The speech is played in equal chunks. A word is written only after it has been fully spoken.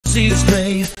see his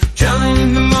grave. Drowning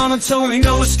in the monotony,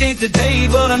 no escape today.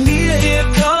 But I'm here,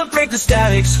 gonna break the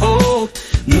static's hold.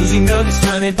 Newsy Nuggets,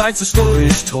 time it bites, the story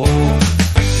is told.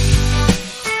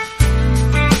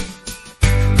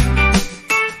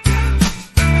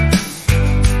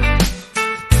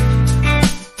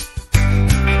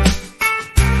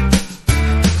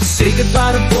 Say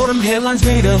goodbye to boredom, headlines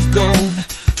made of gold.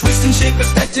 Twist and shake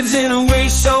perspectives in a way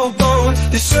so bold.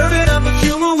 They serve it up with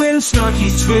humor with a snarky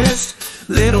twist.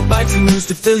 Little bites of news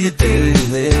to fill your daily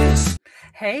list.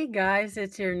 Hey guys,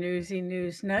 it's your Newsy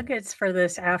News Nuggets for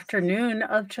this afternoon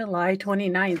of July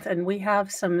 29th, and we have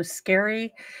some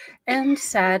scary and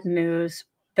sad news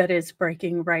that is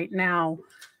breaking right now.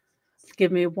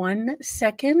 Give me 1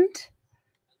 second.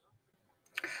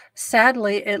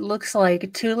 Sadly, it looks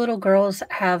like 2 little girls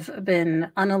have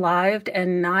been unalived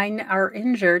and 9 are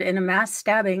injured in a mass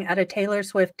stabbing at a Taylor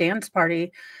Swift dance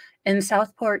party in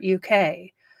Southport,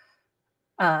 UK.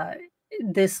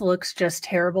 This looks just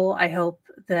terrible. I hope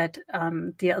that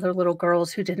the other little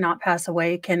girls who did not pass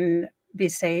away can be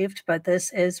saved, but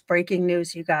this is breaking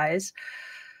news, you guys.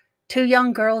 2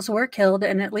 young girls were killed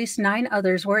and at least 9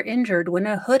 others were injured when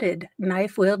a hooded,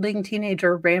 knife-wielding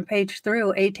teenager rampaged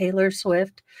through a Taylor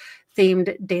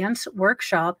Swift-themed dance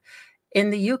workshop in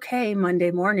the UK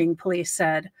Monday morning, police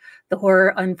said. The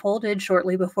horror unfolded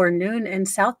shortly before noon in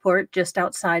Southport, just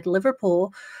outside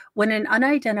Liverpool, when an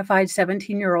unidentified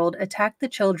 17-year-old attacked the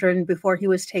children before he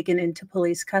was taken into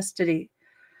police custody.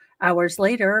 Hours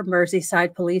later,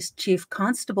 Merseyside Police Chief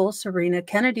Constable Serena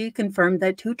Kennedy confirmed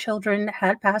that 2 children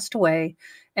had passed away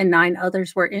and 9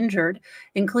 others were injured,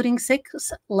 including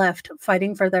 6 left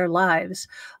fighting for their lives,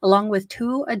 along with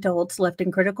 2 adults left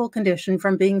in critical condition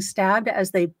from being stabbed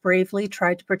as they bravely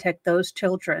tried to protect those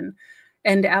children.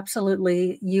 And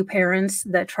absolutely, you parents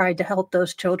that tried to help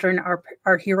those children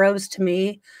are heroes to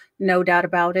me, no doubt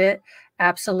about it.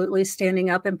 Absolutely, standing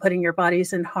up and putting your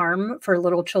bodies in harm for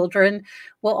little children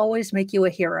will always make you a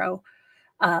hero,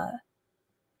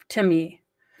 to me.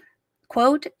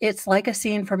 Quote, "It's like a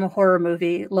scene from a horror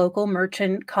movie," local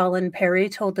merchant Colin Perry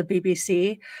told the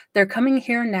BBC. "They're coming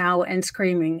here now and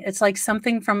screaming. It's like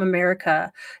something from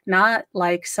America, not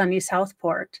like sunny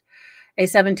Southport." A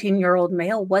 17-year-old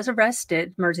male was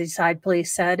arrested, Merseyside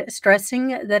police said,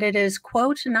 stressing that it is,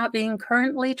 quote, "not being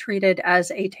currently treated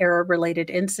as a terror-related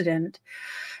incident."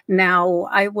 Now,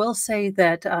 I will say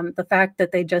that the fact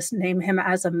that they just name him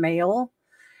as a male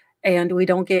and we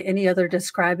don't get any other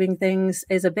describing things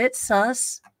is a bit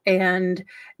sus and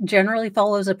generally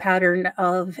follows a pattern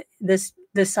of this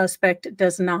suspect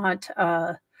does not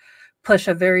push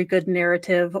a very good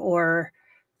narrative or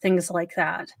things like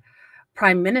that.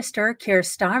 Prime Minister Keir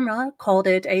Starmer called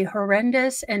it a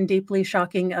horrendous and deeply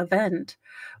shocking event.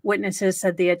 Witnesses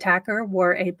said the attacker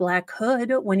wore a black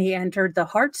hood when he entered the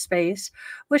Heart Space,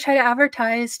 which had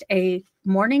advertised a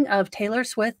morning of Taylor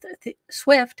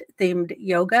Swift-themed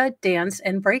yoga, dance,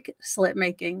 and bracelet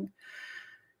making.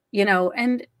 You know,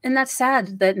 and that's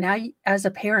sad that now as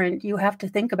a parent, you have to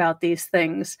think about these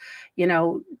things. You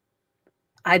know,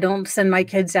 I don't send my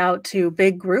kids out to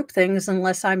big group things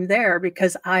unless I'm there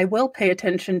because I will pay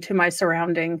attention to my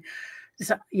surrounding.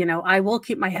 So, you know, I will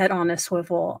keep my head on a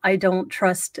swivel. I don't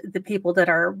trust the people that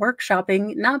are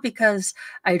workshopping, not because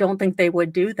I don't think they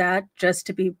would do that just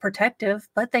to be protective,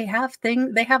 but they have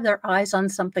their eyes on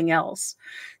something else.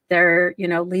 They're, you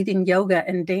know, leading yoga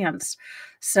and dance.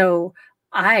 So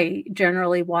I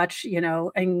generally watch, you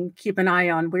know, and keep an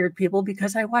eye on weird people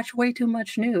because I watch way too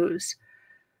much news.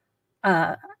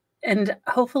 And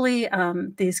hopefully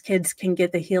these kids can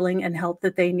get the healing and help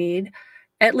that they need.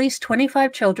 At least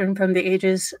 25 children from the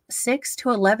ages 6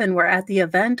 to 11 were at the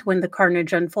event when the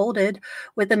carnage unfolded,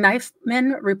 with the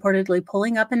knifemen reportedly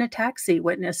pulling up in a taxi,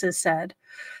 witnesses said.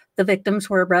 The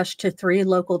victims were rushed to 3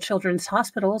 local children's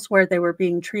hospitals where they were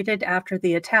being treated after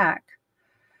the attack.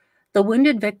 The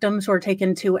wounded victims were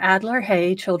taken to Adler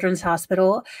Hay Children's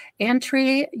Hospital,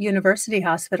 Antrim University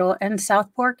Hospital, and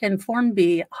Southport and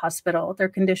Formby Hospital. Their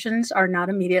conditions are not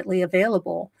immediately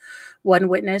available. One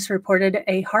witness reported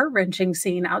a heart-wrenching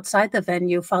scene outside the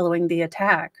venue following the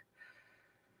attack.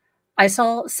 "I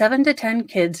saw 7 to 10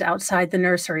 kids outside the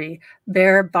nursery,"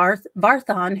 Bear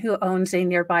Barthon, who owns a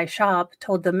nearby shop,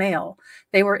 told the Mail.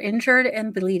 "They were injured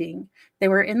and bleeding. They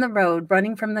were in the road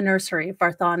running from the nursery,"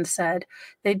 Barthon said.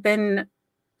 "They'd been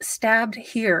stabbed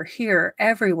here,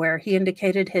 everywhere." He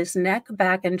indicated his neck,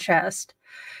 back, and chest.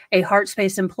 A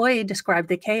Heartspace employee described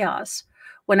the chaos.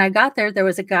 "When I got there, there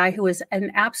was a guy who was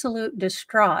an absolute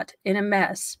distraught, in a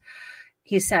mess,"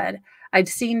 he said. "I'd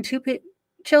seen 2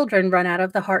 children run out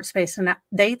of the Heartspace, and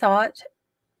they thought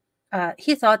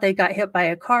he thought they got hit by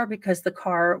a car because the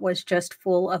car was just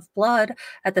full of blood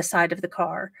at the side of the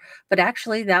car. But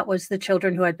actually, that was the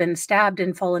children who had been stabbed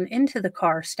and fallen into the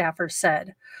car, staffers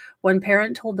said. One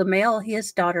parent told the Mail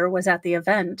his daughter was at the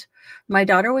event. My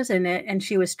daughter was in it and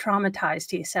she was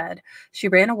traumatized, he said. She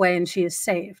ran away and she is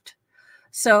saved.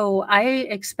 So I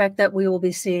expect that we will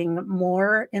be seeing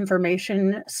more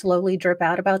information slowly drip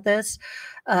out about this.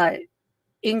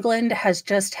 England has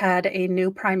just had a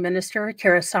new prime minister.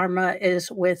 Keir Starmer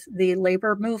is with the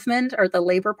Labour movement or the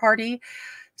Labour Party.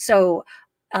 So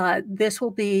this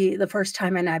will be the first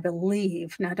time, and I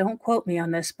believe, now don't quote me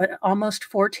on this, but almost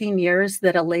 14 years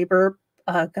that a Labour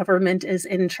government is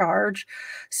in charge.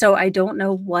 So I don't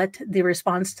know what the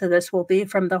response to this will be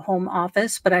from the Home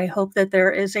Office, but I hope that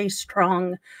there is a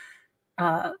strong,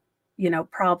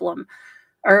 problem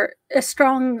or a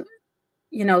strong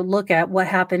look at what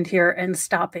happened here and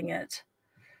stopping it.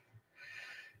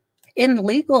 In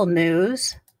legal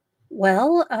news,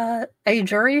 well, a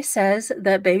jury says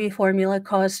that baby formula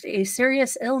caused a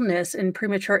serious illness in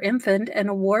premature infant and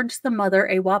awards the mother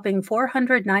a whopping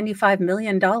 $495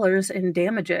 million in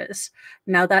damages.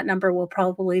 Now that number will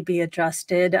probably be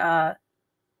adjusted.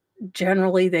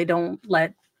 Generally, they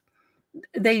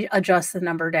adjust the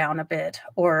number down a bit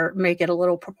or make it a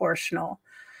little proportional.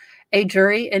 A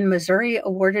jury in Missouri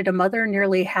awarded a mother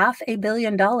nearly $500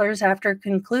 million after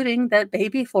concluding that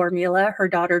baby formula her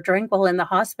daughter drank while in the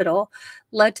hospital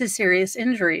led to serious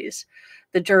injuries.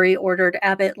 The jury ordered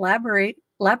Abbott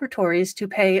Laboratories to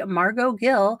pay Margot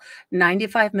Gill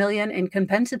 $95 million in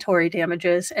compensatory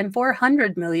damages and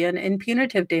 $400 million in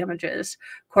punitive damages,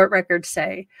 court records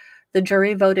say. The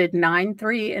jury voted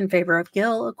 9-3 in favor of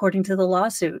Gill, according to the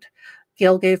lawsuit.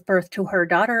 Gill gave birth to her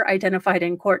daughter, identified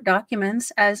in court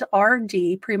documents as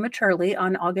RD prematurely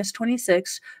on August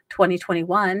 26,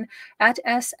 2021, at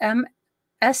SSM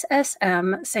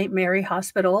St. Mary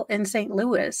Hospital in St.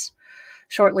 Louis.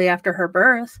 Shortly after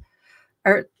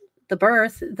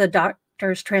the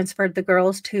doctors transferred the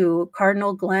girls to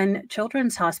Cardinal Glen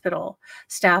Children's Hospital.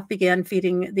 Staff began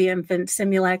feeding the infant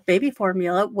Similac baby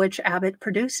formula, which Abbott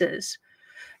produces.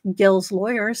 Gill's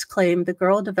lawyers claim the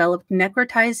girl developed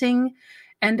necrotizing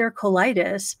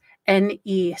enterocolitis,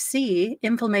 NEC,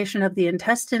 inflammation of the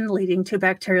intestine leading to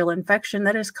bacterial infection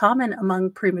that is common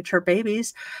among premature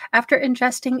babies after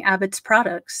ingesting Abbott's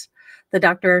products. The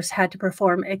doctors had to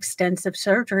perform extensive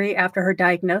surgery after her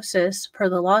diagnosis, per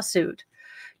the lawsuit.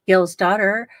 Gill's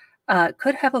daughter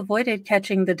could have avoided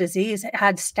catching the disease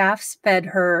had staff fed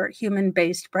her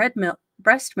human-based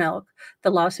breast milk,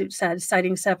 the lawsuit said,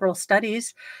 citing several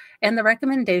studies and the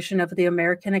recommendation of the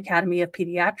American Academy of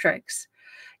Pediatrics.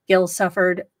 Gill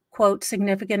suffered, quote,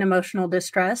 significant emotional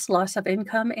distress, loss of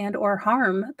income, and or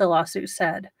harm, the lawsuit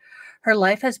said. Her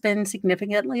life has been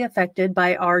significantly affected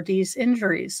by RD's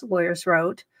injuries, lawyers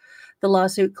wrote. The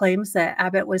lawsuit claims that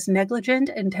Abbott was negligent,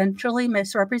 intentionally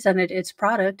misrepresented its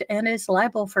product, and is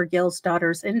liable for Gill's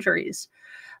daughter's injuries.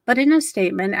 But in a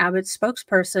statement, Abbott's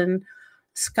spokesperson,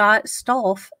 Scott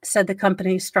Stolf, said the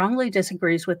company strongly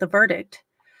disagrees with the verdict.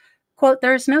 Quote,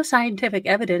 there is no scientific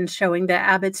evidence showing that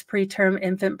Abbott's preterm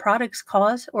infant products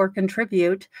cause or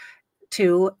contribute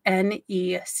to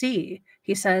NEC,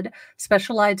 he said.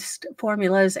 Specialized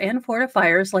formulas and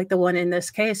fortifiers like the one in this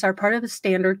case are part of the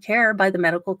standard care by the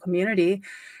medical community,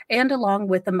 and along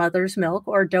with the mother's milk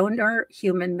or donor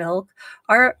human milk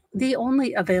are the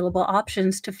only available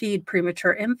options to feed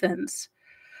premature infants.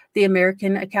 The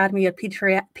American Academy of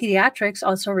Pediatrics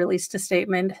also released a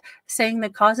statement saying the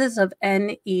causes of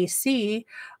NEC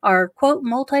are, quote,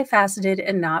 multifaceted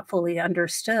and not fully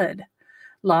understood.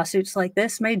 Lawsuits like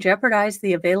this may jeopardize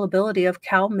the availability of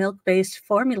cow milk-based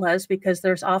formulas because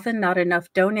there's often not enough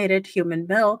donated human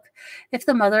milk if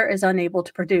the mother is unable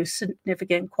to produce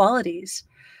significant qualities.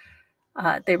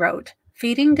 They wrote,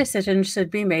 feeding decisions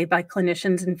should be made by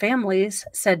clinicians and families,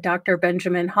 said Dr.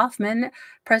 Benjamin Hoffman,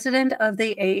 president of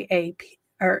the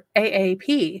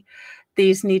AAP.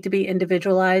 These need to be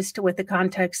individualized with the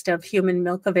context of human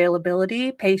milk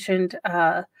availability, patient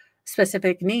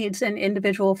specific needs, and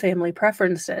individual family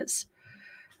preferences.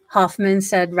 Hoffman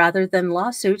said rather than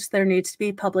lawsuits, there needs to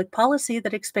be public policy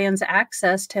that expands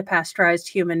access to pasteurized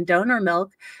human donor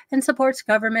milk and supports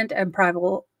government and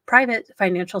private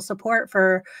financial support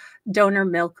for donor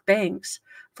milk banks.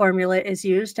 Formula is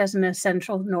used as an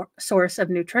essential source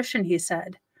of nutrition, he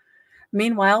said.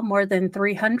 Meanwhile, more than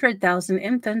 300,000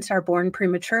 infants are born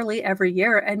prematurely every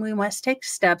year, and we must take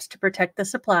steps to protect the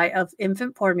supply of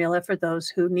infant formula for those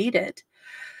who need it.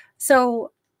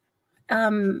 So, I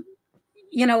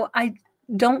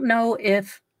don't know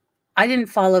if I didn't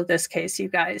follow this case, you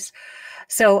guys,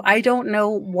 So I don't know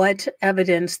what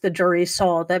evidence the jury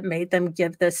saw that made them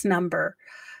give this number.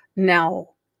 Now,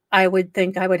 I would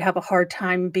think I would have a hard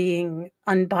time being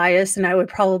unbiased, and I would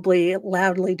probably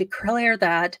loudly declare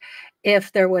that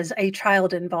if there was a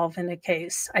child involved in a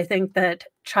case. I think that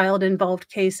child-involved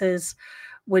cases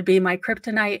would be my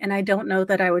kryptonite, and I don't know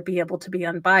that I would be able to be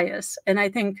unbiased. And I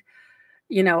think,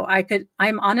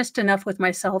 I'm honest enough with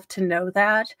myself to know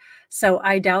that. So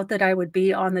I doubt that I would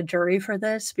be on the jury for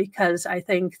this because I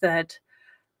think that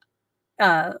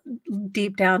uh,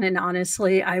 deep down and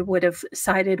honestly, I would have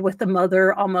sided with the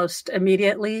mother almost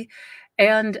immediately,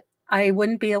 and I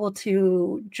wouldn't be able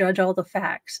to judge all the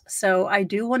facts. So I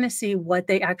do want to see what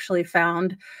they actually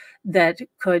found that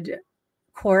could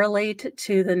correlate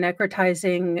to the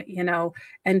necrotizing,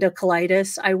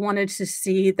 endocolitis. I wanted to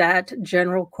see that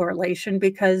general correlation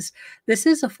because this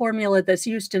is a formula that's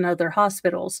used in other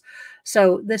hospitals.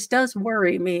 So this does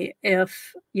worry me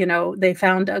if, they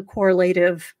found a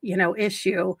correlative,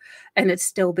 issue and it's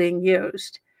still being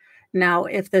used. Now,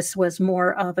 if this was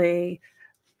more of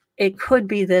it could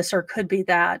be this or could be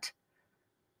that,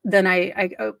 then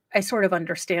I sort of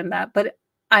understand that. But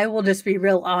I will just be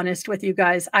real honest with you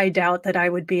guys. I doubt that I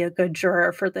would be a good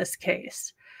juror for this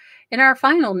case. In our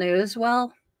final news,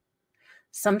 well,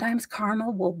 sometimes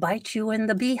karma will bite you in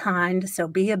the behind, so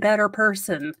be a better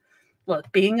person.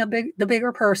 Look, being the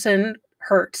bigger person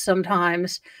hurts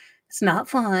sometimes. It's not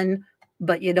fun,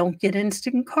 but you don't get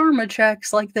instant karma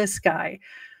checks like this guy.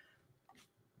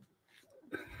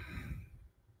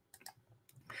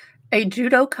 A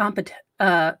judo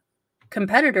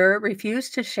competitor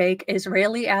refused to shake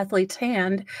Israeli athlete's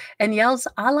hand and yells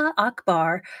Allah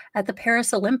Akbar at the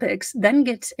Paris Olympics, then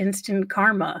gets instant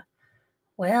karma.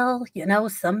 Well,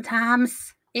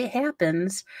 sometimes it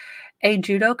happens. A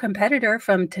judo competitor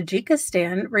from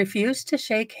Tajikistan refused to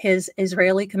shake his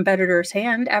Israeli competitor's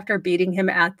hand after beating him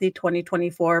at the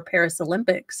 2024 Paris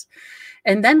Olympics,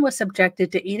 and then was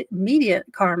subjected to immediate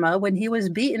karma when he was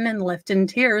beaten and left in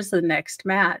tears the next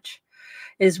match.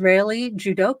 Israeli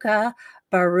judoka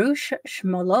Baruch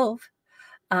Shmolov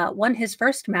won his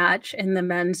first match in the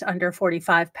men's under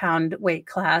 45-pound weight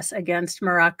class against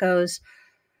Morocco's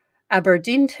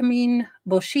Aberdeen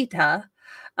Boshita,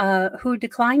 who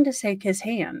declined to shake his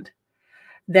hand.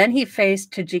 Then he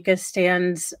faced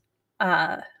Tajikistan's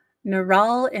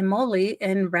Nural Imoli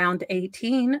in round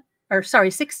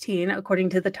 16, according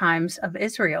to the Times of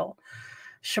Israel.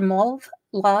 Shmolov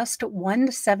lost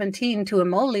 1-17 to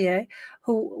Imoli,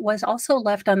 who also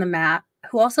left the mat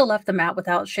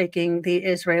without shaking the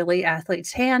Israeli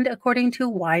athlete's hand, according to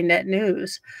Ynet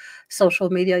News. Social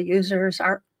media users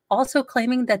are also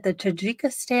claiming that the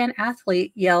Tajikistan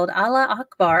athlete yelled Allah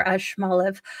Akbar at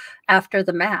Shmolov after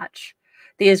the match.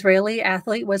 The Israeli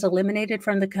athlete was eliminated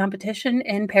from the competition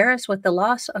in Paris with the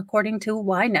loss, according to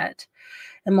Ynet.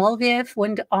 Imoliev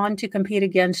went on to compete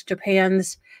against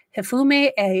Japan's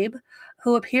Hifume Abe,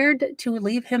 who appeared to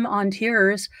leave him on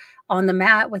tears on the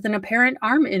mat with an apparent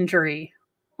arm injury.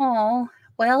 Oh,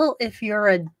 well, if you're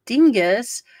a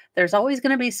dingus, there's always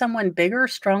going to be someone bigger,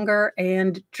 stronger,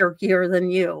 and jerkier than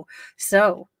you.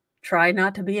 So try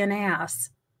not to be an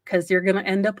ass, because you're going to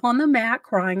end up on the mat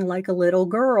crying like a little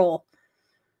girl.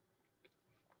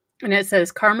 And it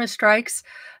says, karma strikes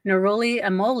Nuruli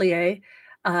Imoli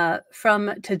from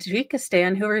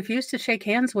Tajikistan, who refused to shake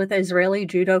hands with Israeli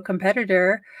judo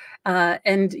competitor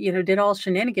and, did all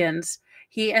shenanigans.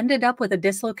 He ended up with a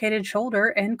dislocated shoulder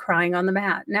and crying on the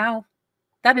mat. Now,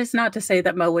 that is not to say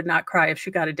that Mo would not cry if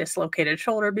she got a dislocated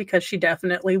shoulder, because she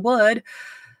definitely would.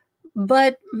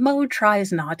 But Mo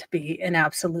tries not to be an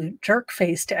absolute jerk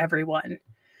face to everyone.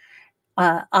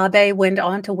 Abe went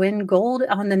on to win gold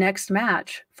on the next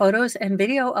match. Photos and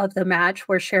video of the match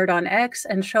were shared on X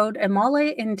and showed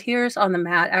Imoli in tears on the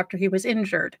mat after he was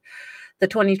injured. The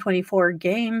 2024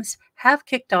 Games have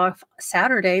kicked off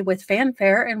Saturday with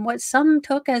fanfare and what some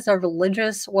took as a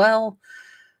religious,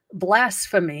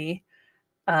 blasphemy,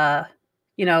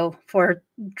 for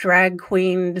drag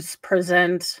queens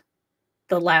present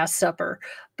the Last Supper.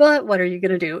 But what are you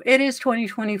going to do? It is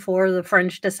 2024. The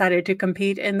French decided to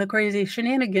compete in the crazy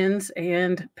shenanigans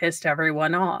and pissed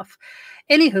everyone off.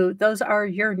 Anywho, those are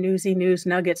your Newsy News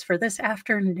Nuggets for this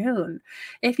afternoon.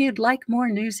 If you'd like more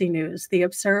Newsy News, the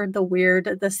absurd, the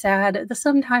weird, the sad, the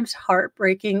sometimes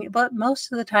heartbreaking, but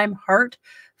most of the time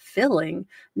filling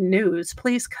news.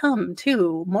 Please come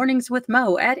to Mornings with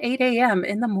Mo at 8 a.m.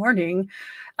 in the morning,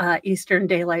 Eastern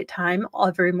Daylight Time,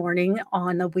 every morning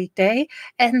on a weekday,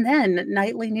 and then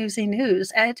Nightly Newsy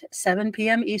News at 7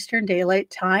 p.m. Eastern Daylight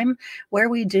Time, where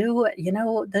we do,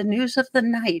 the news of the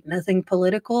night. Nothing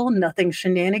political, nothing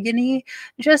shenanigan-y,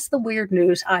 just the weird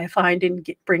news I find and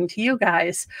bring to you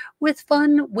guys with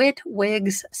fun, wit,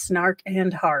 wigs, snark,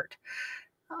 and heart.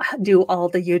 Do all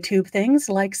the YouTube things,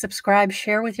 like, subscribe,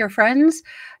 share with your friends.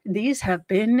 These have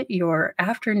been your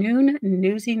afternoon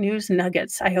Newsy News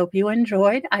Nuggets. I hope you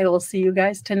enjoyed. I will see you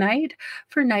guys tonight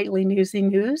for Nightly Newsy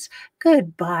News.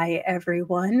 Goodbye,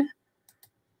 everyone.